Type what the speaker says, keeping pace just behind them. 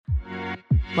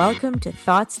Welcome to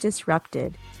Thoughts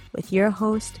Disrupted with your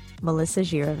host, Melissa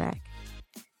Girovec.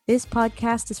 This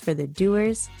podcast is for the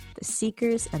doers, the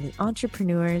seekers, and the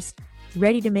entrepreneurs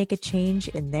ready to make a change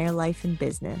in their life and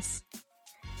business.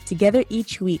 Together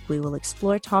each week, we will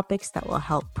explore topics that will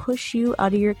help push you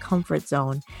out of your comfort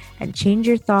zone and change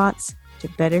your thoughts to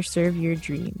better serve your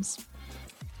dreams.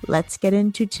 Let's get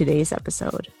into today's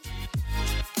episode.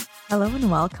 Hello and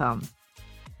welcome.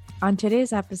 On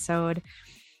today's episode,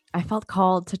 I felt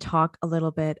called to talk a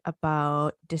little bit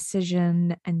about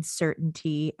decision and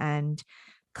certainty and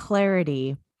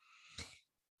clarity,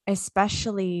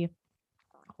 especially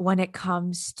when it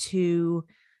comes to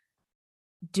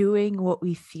doing what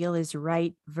we feel is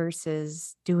right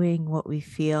versus doing what we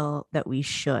feel that we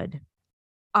should.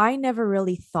 I never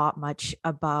really thought much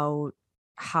about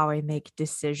how I make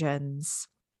decisions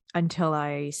until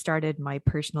I started my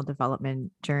personal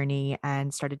development journey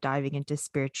and started diving into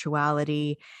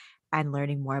spirituality and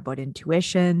learning more about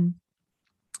intuition.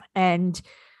 And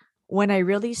when I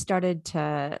really started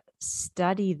to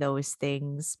study those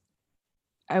things,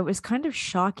 it was kind of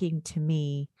shocking to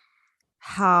me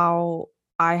how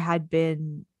I had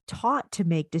been taught to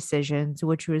make decisions,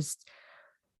 which was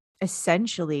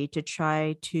essentially to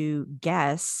try to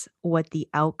guess what the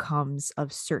outcomes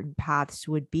of certain paths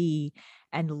would be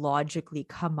and logically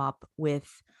come up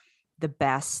with the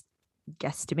best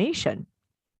guesstimation.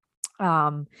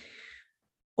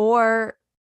 Or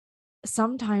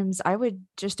sometimes I would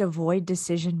just avoid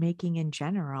decision making in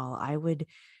general. I would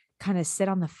kind of sit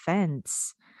on the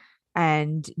fence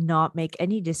and not make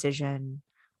any decision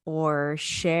or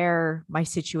share my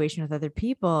situation with other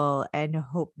people and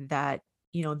hope that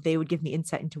they would give me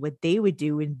insight into what they would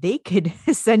do and they could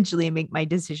essentially make my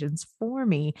decisions for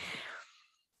me.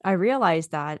 I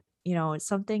realized that, it's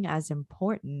something as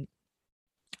important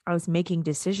as making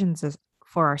decisions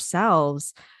for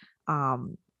ourselves.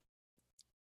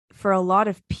 For a lot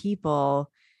of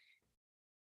people,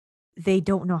 they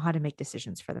don't know how to make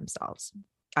decisions for themselves.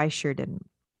 I sure didn't.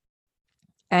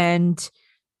 And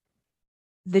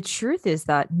the truth is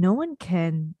that no one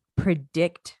can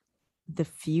predict the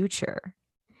future.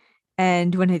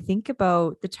 And when I think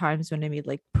about the times when I made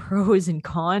like pros and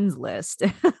cons list,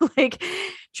 like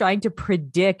trying to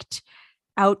predict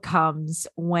outcomes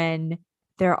when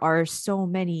there are so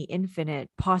many infinite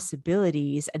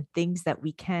possibilities and things that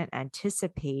we can't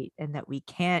anticipate and that we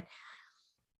can't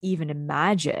even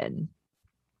imagine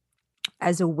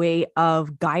as a way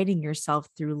of guiding yourself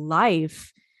through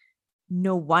life,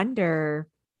 no wonder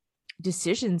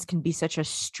decisions can be such a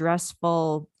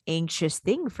stressful, anxious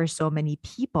thing for so many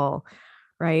people,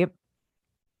 right?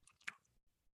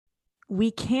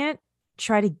 We can't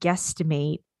try to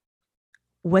guesstimate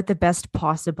what the best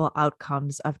possible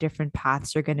outcomes of different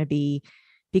paths are going to be,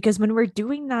 because when we're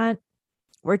doing that,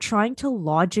 we're trying to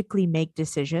logically make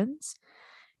decisions.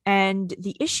 And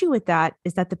the issue with that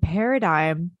is that the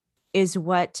paradigm is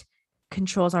what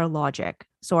controls our logic.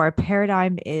 So our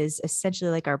paradigm is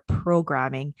essentially like our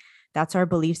programming. That's our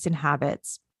beliefs and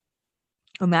habits.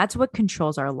 And that's what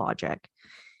controls our logic.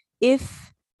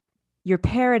 If your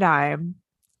paradigm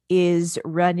is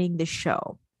running the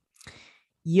show,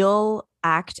 you'll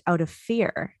act out of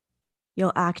fear.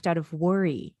 You'll act out of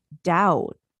worry,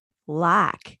 doubt,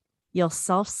 lack. You'll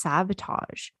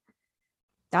self-sabotage.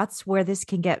 That's where this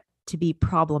can get to be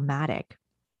problematic.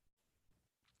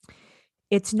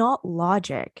 It's not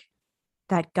logic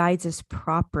that guides us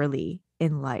properly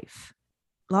in life.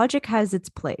 Logic has its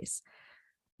place,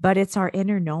 but it's our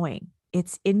inner knowing.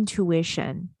 It's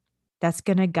intuition that's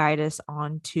going to guide us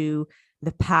onto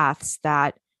the paths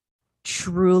that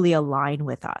truly align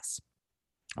with us.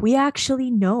 We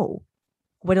actually know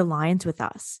what aligns with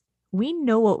us. We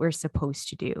know what we're supposed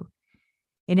to do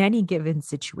in any given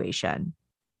situation.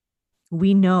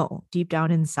 We know deep down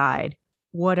inside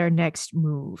what our next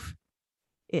move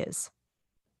is.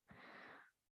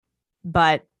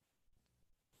 But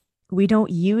we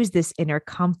don't use this inner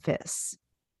compass,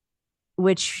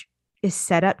 which is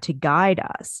set up to guide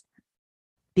us,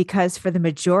 because for the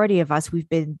majority of us, we've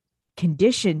been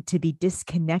conditioned to be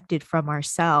disconnected from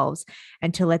ourselves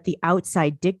and to let the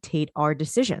outside dictate our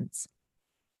decisions.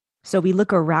 So we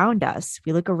look around us,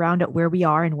 we look around at where we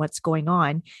are and what's going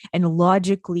on, and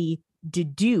logically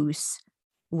deduce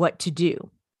what to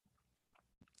do.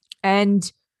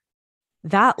 And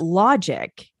that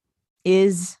logic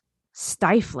is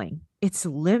stifling, it's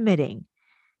limiting,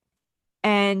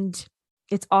 and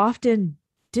it's often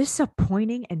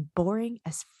disappointing and boring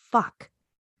as fuck,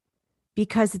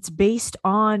 because it's based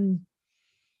on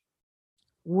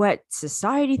what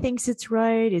society thinks it's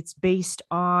right. It's based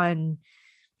on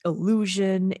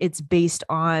illusion. It's based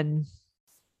on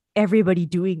everybody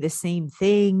doing the same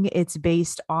thing. It's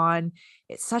based on,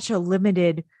 it's such a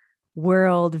limited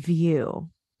world view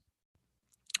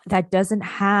that doesn't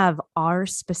have our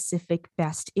specific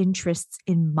best interests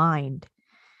in mind.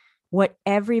 What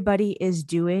everybody is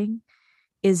doing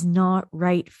is not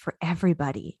right for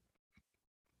everybody.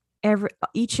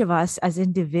 Each of us as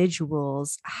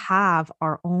individuals have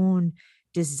our own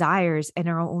desires and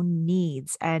our own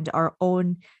needs and our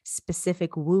own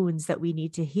specific wounds that we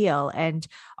need to heal and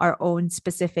our own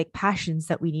specific passions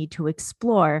that we need to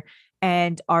explore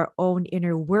and our own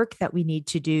inner work that we need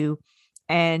to do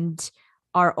and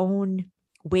our own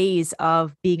ways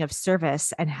of being of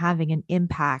service and having an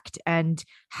impact and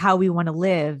how we want to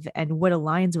live and what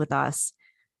aligns with us.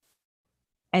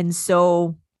 And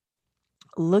so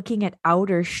looking at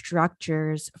outer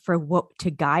structures for what to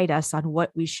guide us on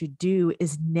what we should do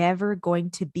is never going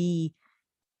to be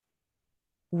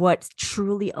what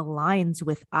truly aligns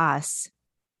with us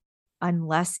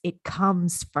unless it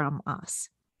comes from us.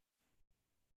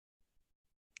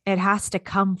 It has to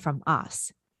come from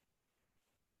us.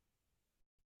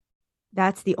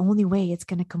 That's the only way it's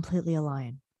going to completely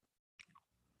align.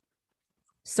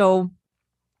 So,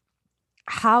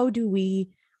 how do we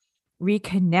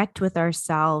reconnect with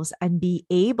ourselves and be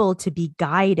able to be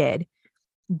guided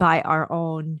by our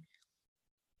own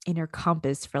inner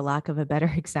compass, for lack of a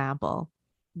better example?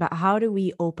 But how do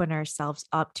we open ourselves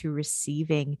up to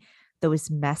receiving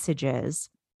those messages?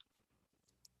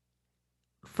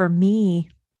 For me,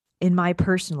 in my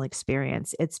personal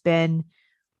experience, it's been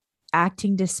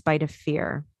acting despite of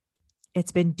fear.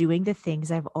 It's been doing the things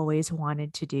I've always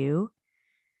wanted to do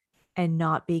and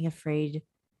not being afraid,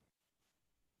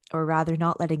 or rather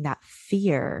not letting that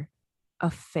fear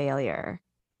of failure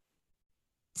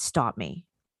stop me.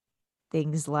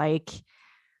 Things like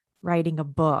writing a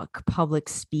book, public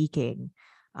speaking,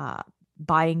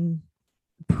 buying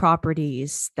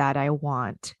properties that I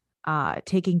want,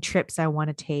 taking trips I want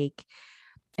to take,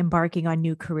 embarking on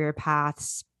new career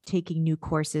paths, taking new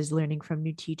courses, learning from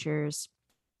new teachers,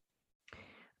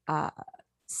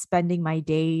 spending my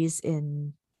days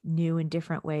in new and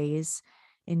different ways,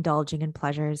 indulging in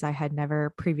pleasures I had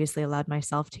never previously allowed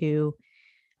myself to,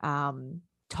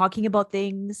 talking about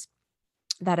things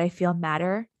that I feel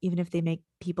matter, even if they make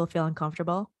people feel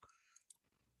uncomfortable,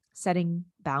 setting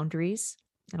boundaries,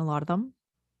 and a lot of them,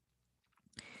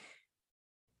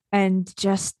 and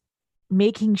just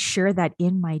making sure that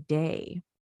in my day,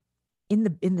 in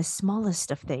the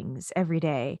smallest of things every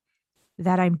day,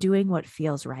 that I'm doing what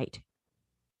feels right.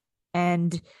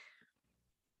 And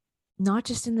not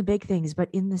just in the big things, but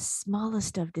in the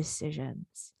smallest of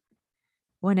decisions.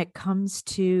 When it comes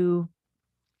to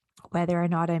whether or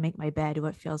not I make my bed,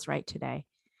 what feels right today,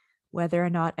 whether or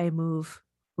not I move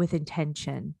with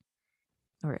intention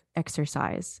or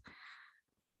exercise,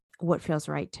 what feels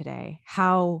right today,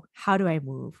 how do I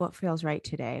move, what feels right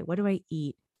today, what do I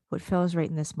eat, what feels right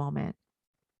in this moment,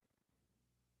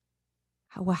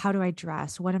 how do I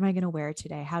dress, what am I going to wear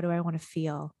today, how do I want to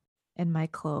feel in my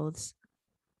clothes,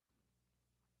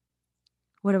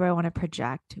 what do I want to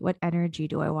project, what energy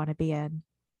do I want to be in,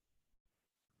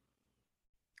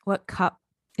 what cup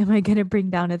am I going to bring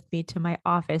down with me to my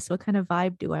office, what kind of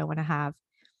vibe do I want to have,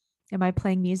 am I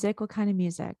playing music, what kind of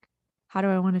music, how do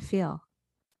I want to feel?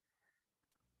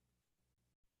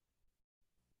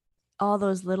 All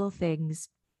those little things,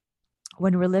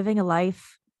 when we're living a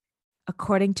life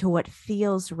according to what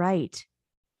feels right,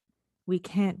 we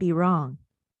can't be wrong.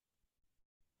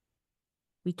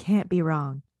 We can't be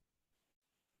wrong.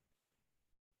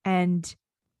 And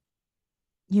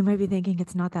you might be thinking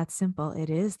it's not that simple. It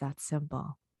is that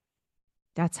simple.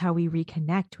 That's how we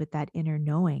reconnect with that inner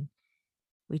knowing.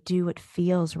 We do what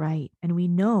feels right. And we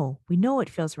know it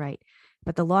feels right.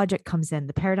 But the logic comes in,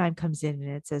 the paradigm comes in, and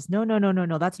it says, no, no, no, no,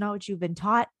 no. That's not what you've been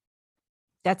taught.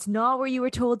 That's not what you were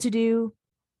told to do.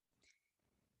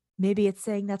 Maybe it's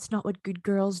saying that's not what good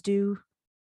girls do.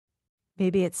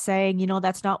 Maybe it's saying,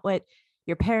 that's not what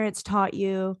your parents taught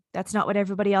you. That's not what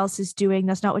everybody else is doing.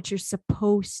 That's not what you're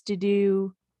supposed to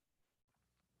do.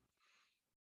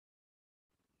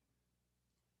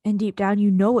 And deep down,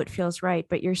 it feels right,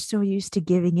 but you're so used to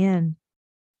giving in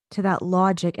to that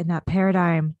logic and that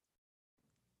paradigm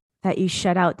that you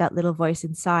shut out that little voice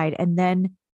inside. And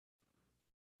then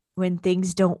when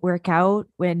things don't work out,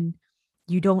 when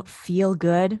you don't feel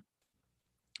good,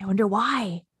 I wonder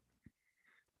why.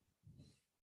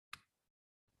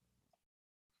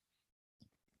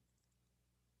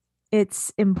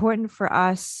 It's important for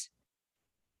us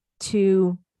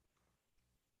to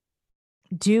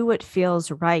do what feels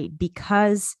right,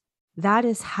 because that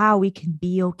is how we can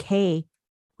be okay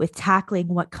with tackling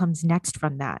what comes next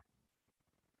from that.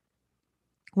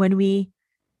 When we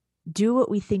do what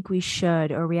we think we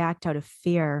should or react out of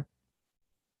fear,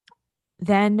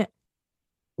 then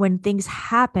when things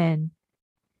happen,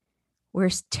 we're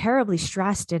terribly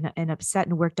stressed and upset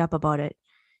and worked up about it.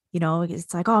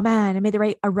 It's like, oh man, I made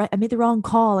the wrong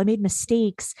call. I made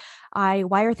mistakes.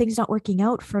 Why are things not working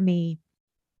out for me?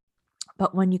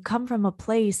 But when you come from a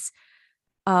place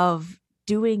of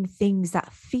doing things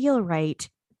that feel right,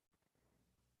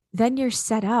 then you're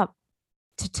set up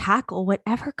to tackle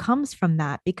whatever comes from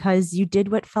that because you did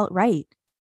what felt right.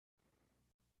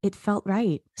 It felt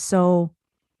right. So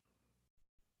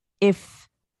if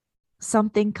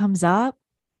something comes up,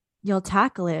 you'll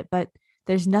tackle it, but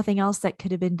there's nothing else that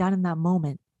could have been done in that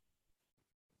moment.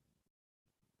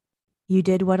 You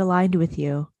did what aligned with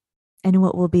you, and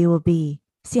what will be will be.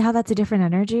 See how that's a different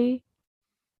energy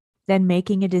than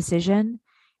making a decision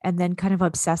and then kind of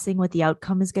obsessing what the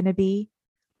outcome is going to be?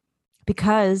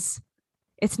 Because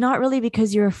it's not really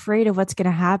because you're afraid of what's going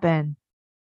to happen.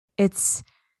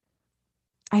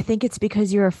 I think it's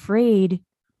because you're afraid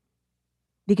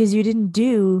because you didn't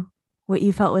do what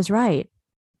you felt was right.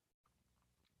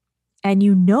 And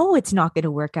you know it's not going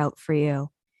to work out for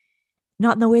you,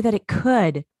 not in the way that it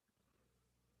could,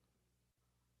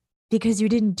 because you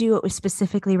didn't do what was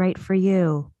specifically right for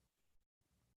you.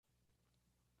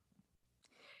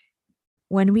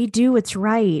 When we do what's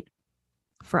right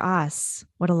for us,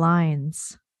 what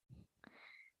aligns,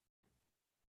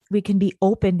 we can be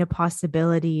open to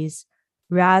possibilities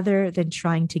rather than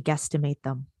trying to guesstimate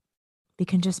them. We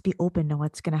can just be open to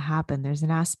what's going to happen. There's an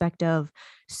aspect of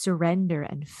surrender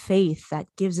and faith that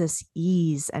gives us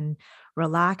ease and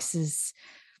relaxes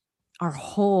our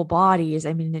whole bodies.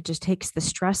 I mean, it just takes the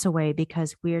stress away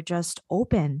because we're just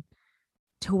open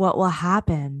to what will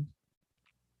happen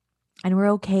and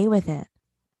we're okay with it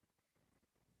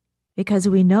because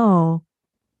we know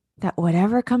that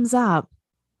whatever comes up,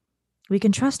 we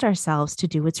can trust ourselves to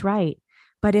do what's right.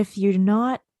 But if you're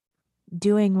not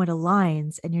doing what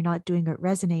aligns and you're not doing what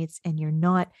resonates and you're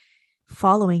not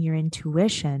following your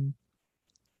intuition,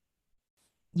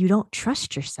 you don't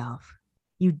trust yourself.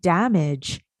 You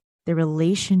damage the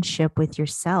relationship with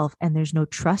yourself and there's no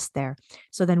trust there.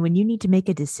 So then when you need to make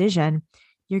a decision,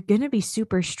 you're going to be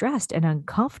super stressed and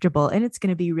uncomfortable and it's going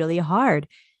to be really hard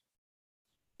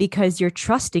because you're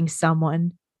trusting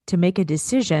someone to make a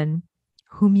decision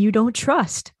whom you don't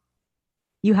trust.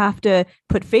 You have to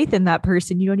put faith in that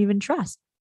person you don't even trust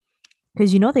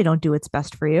because you know they don't do what's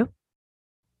best for you.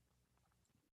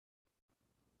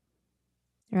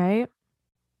 Right?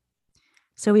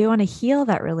 So we want to heal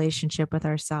that relationship with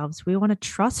ourselves. We want to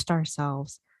trust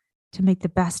ourselves to make the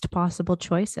best possible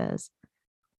choices.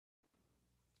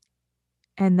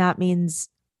 And that means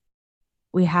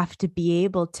we have to be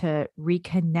able to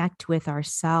reconnect with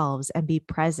ourselves and be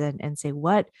present and say,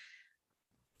 what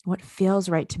feels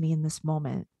right to me in this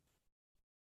moment?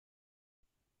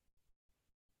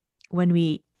 When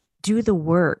we do the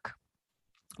work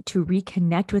to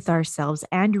reconnect with ourselves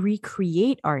and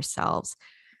recreate ourselves,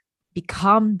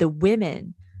 become the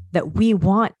women that we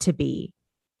want to be,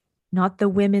 not the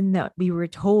women that we were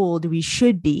told we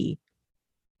should be,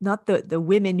 not the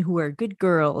women who are good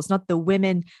girls, not the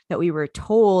women that we were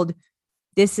told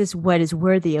this is what is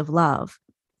worthy of love,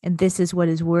 and this is what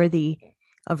is worthy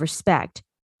of respect,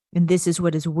 and this is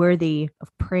what is worthy of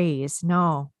praise.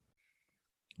 No.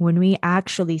 When we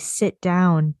actually sit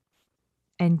down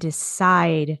and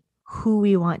decide who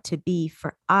we want to be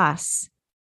for us,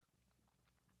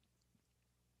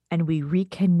 and we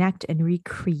reconnect and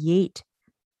recreate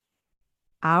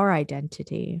our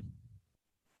identity,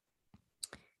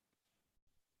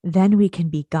 then we can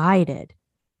be guided.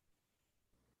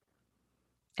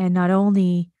 And not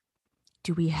only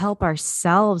do we help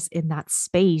ourselves in that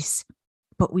space,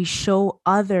 but we show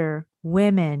other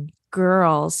women,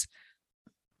 girls,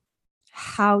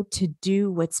 how to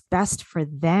do what's best for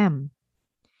them.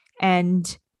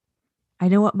 And I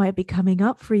know what might be coming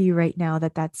up for you right now,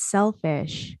 that's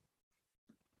selfish.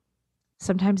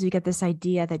 Sometimes we get this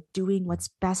idea that doing what's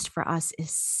best for us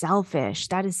is selfish.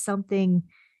 That is something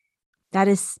that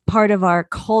is part of our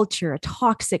culture, a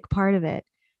toxic part of it.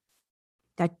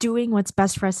 That doing what's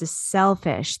best for us is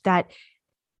selfish, that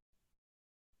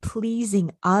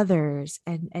pleasing others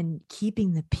and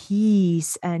keeping the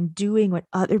peace and doing what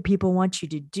other people want you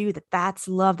to do, that's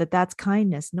love, that's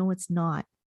kindness. No, it's not.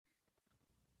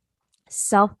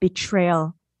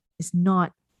 Self-betrayal is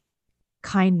not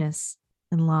kindness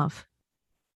and love.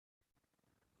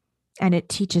 And it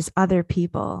teaches other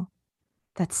people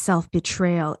that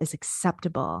self-betrayal is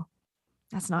acceptable.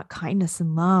 That's not kindness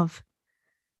and love.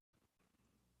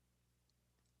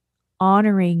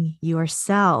 Honoring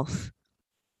yourself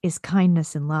is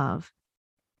kindness and love.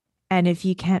 And if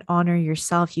you can't honor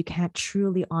yourself, you can't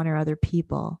truly honor other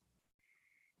people.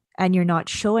 And you're not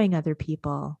showing other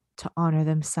people to honor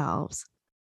themselves.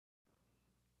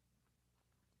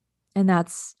 And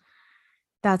that's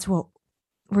what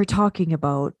we're talking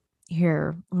about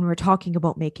here when we're talking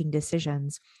about making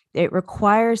decisions. It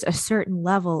requires a certain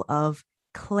level of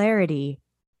clarity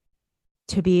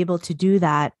to be able to do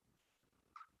that,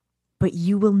 but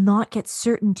you will not get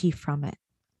certainty from it.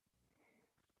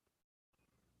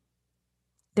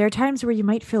 There are times where you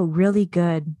might feel really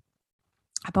good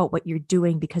about what you're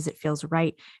doing because it feels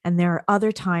right. And there are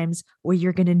other times where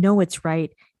you're going to know it's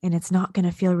right and it's not going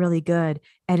to feel really good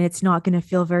and it's not going to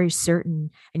feel very certain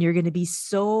and you're going to be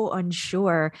so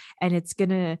unsure and it's going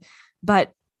to,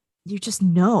 but you just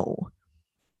know.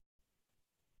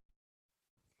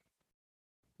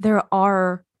 There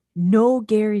are no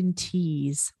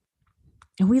guarantees.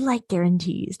 And we like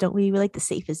guarantees, don't we? We like the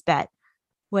safest bet.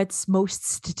 What's most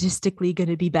statistically going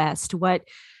to be best? What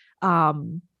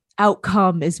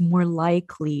outcome is more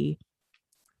likely?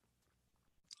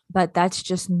 But that's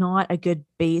just not a good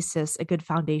basis, a good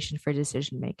foundation for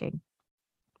decision making.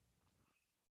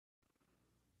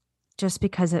 Just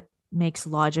because it makes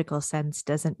logical sense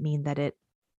doesn't mean that it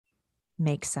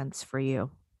makes sense for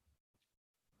you.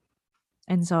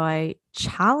 And so I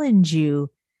challenge you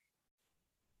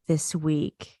this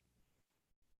week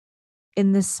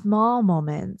in the small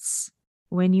moments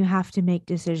when you have to make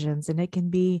decisions, and it can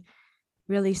be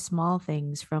really small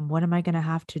things, from what am I going to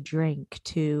have to drink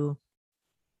to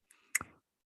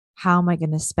how am I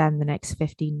going to spend the next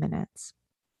 15 minutes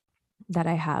that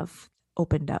I have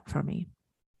opened up for me.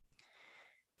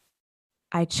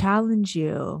 I challenge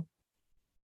you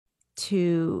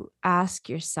to ask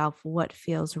yourself what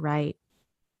feels right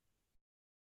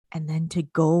and then to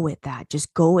go with that.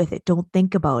 Just go with it. Don't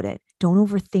think about it. Don't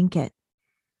overthink it.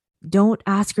 Don't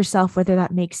ask yourself whether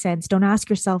that makes sense. Don't ask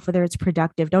yourself whether it's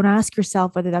productive. Don't ask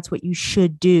yourself whether that's what you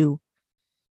should do.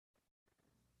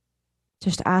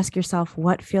 Just ask yourself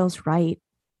what feels right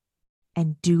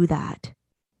and do that.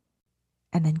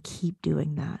 And then keep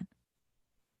doing that.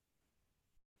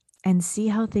 And see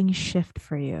how things shift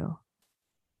for you.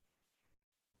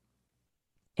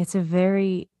 It's a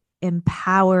very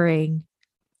empowering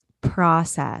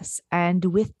process. And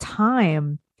with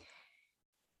time,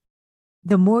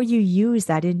 the more you use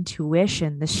that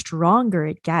intuition, the stronger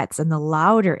it gets and the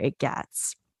louder it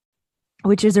gets,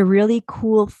 which is a really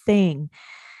cool thing.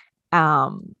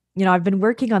 I've been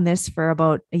working on this for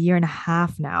about a year and a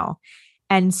half now.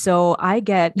 And so I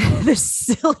get the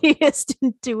silliest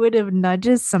intuitive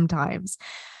nudges sometimes.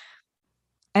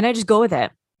 And I just go with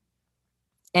it.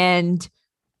 And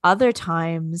other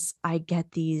times I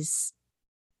get these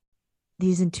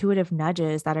intuitive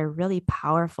nudges that are really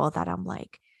powerful that I'm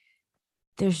like,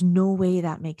 there's no way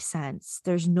that makes sense.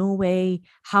 There's no way.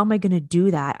 How am I going to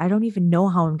do that? I don't even know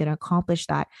how I'm going to accomplish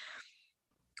that.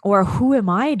 Or who am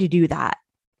I to do that?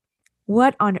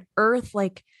 What on earth?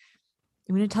 Like,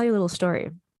 I'm going to tell you a little story.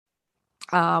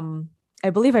 I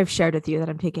believe I've shared with you that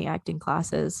I'm taking acting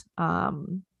classes.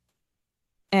 And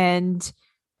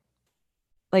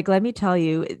like, let me tell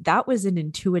you, that was an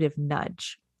intuitive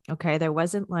nudge. Okay. There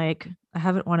wasn't like, I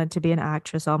haven't wanted to be an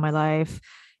actress all my life.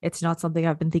 It's not something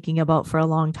I've been thinking about for a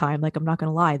long time. Like, I'm not going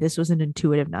to lie. This was an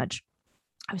intuitive nudge.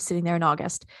 I was sitting there in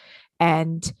August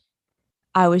and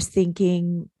I was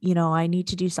thinking, I need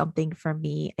to do something for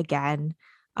me again.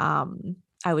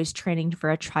 I was training for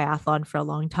a triathlon for a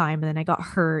long time and then I got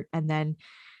hurt. And then,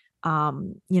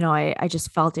 I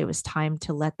just felt it was time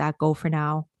to let that go for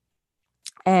now.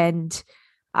 And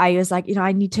I was like,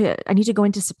 I need to go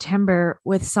into September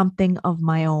with something of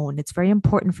my own. It's very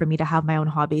important for me to have my own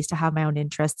hobbies, to have my own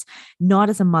interests, not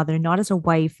as a mother, not as a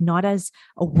wife, not as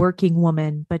a working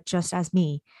woman, but just as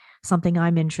me, something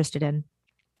I'm interested in.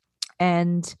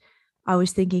 And I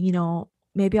was thinking,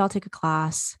 maybe I'll take a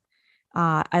class.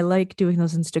 I like doing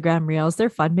those Instagram reels. They're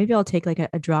fun. Maybe I'll take like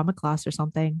a drama class or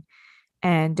something.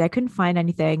 And I couldn't find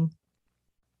anything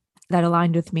that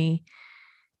aligned with me.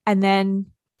 And then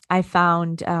I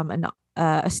found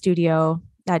a studio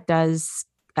that does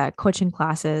coaching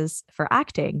classes for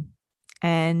acting.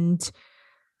 And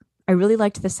I really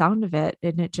liked the sound of it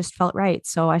and it just felt right.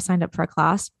 So I signed up for a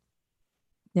class.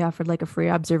 They offered like a free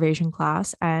observation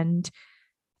class and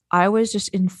I was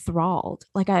just enthralled.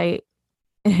 It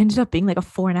ended up being like a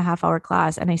 4.5 hour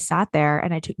class. And I sat there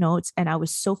and I took notes and I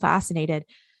was so fascinated.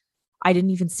 I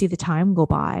didn't even see the time go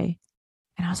by.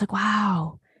 And I was like,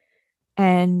 wow.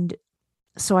 And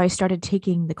so I started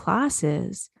taking the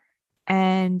classes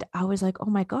and I was like, oh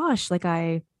my gosh, like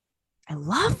I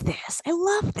love this. I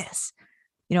love this,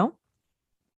 you know?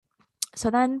 So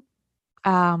then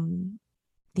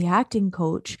the acting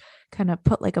coach kind of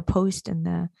put like a post in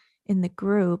the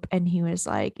group, and he was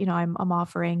like, I'm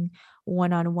offering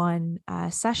one-on-one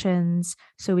sessions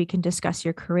so we can discuss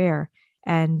your career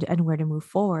and where to move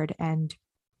forward. And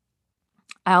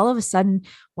all of a sudden,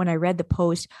 when I read the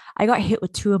post, I got hit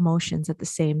with two emotions at the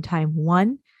same time.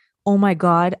 One, oh my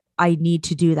God, I need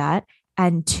to do that.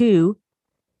 And two,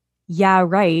 yeah,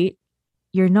 right,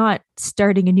 you're not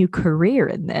starting a new career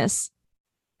in this.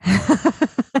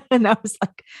 And I was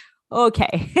like,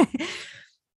 okay.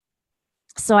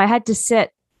 So I had to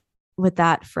sit with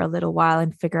that for a little while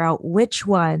and figure out which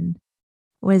one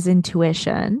was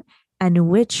intuition and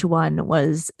which one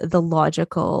was the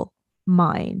logical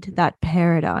mind, that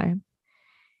paradigm.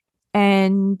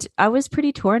 And I was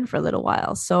pretty torn for a little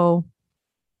while. So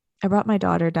I brought my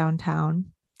daughter downtown.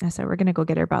 I said, we're going to go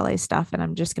get her ballet stuff, and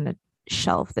I'm just going to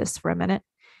shelve this for a minute.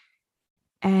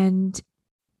 And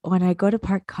when I go to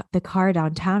park the car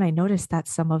downtown, I noticed that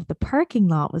some of the parking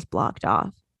lot was blocked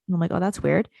off. And I'm like, oh, that's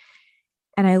weird.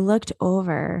 And I looked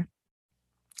over,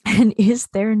 and is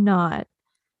there not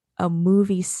a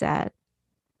movie set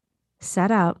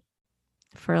up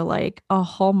for like a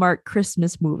Hallmark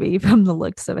Christmas movie from the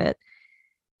looks of it?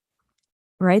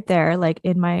 Right there, like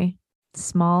in my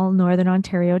small Northern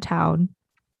Ontario town.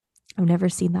 I've never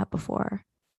seen that before.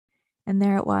 And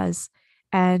there it was.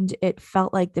 And it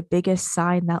felt like the biggest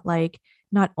sign that, like,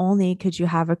 not only could you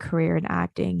have a career in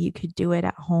acting, you could do it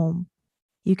at home.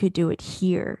 You could do it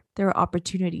here. There are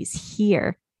opportunities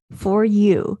here for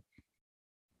you.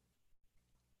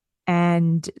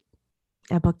 And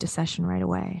I booked a session right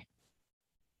away.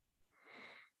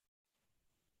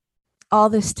 All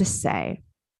this to say,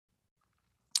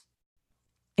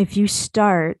 if you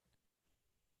start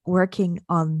working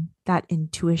on that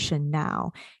intuition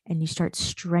now and you start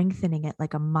strengthening it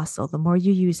like a muscle, the more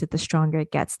you use it, the stronger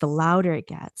it gets, the louder it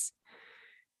gets.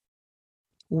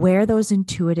 Where those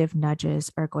intuitive nudges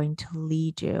are going to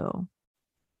lead you,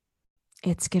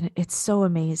 it's so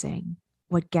amazing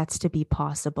what gets to be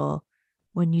possible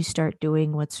when you start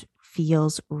doing what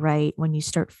feels right, when you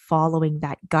start following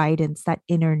that guidance, that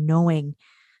inner knowing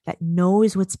that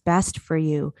knows what's best for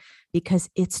you, because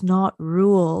it's not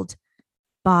ruled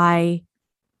by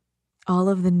all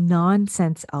of the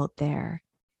nonsense out there,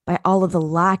 by all of the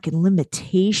lack and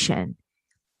limitation,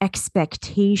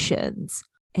 expectations.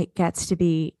 It gets to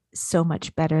be so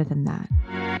much better than that.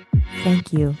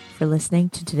 Thank you for listening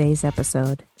to today's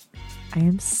episode. I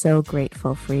am so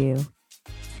grateful for you.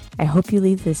 I hope you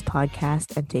leave this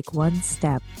podcast and take one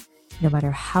step, no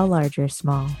matter how large or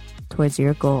small, towards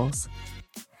your goals.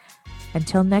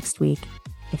 Until next week,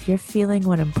 if you're feeling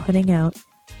what I'm putting out,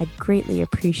 I'd greatly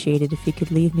appreciate it if you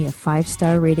could leave me a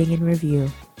 5-star rating and review.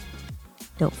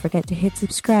 Don't forget to hit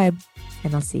subscribe,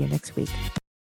 and I'll see you next week.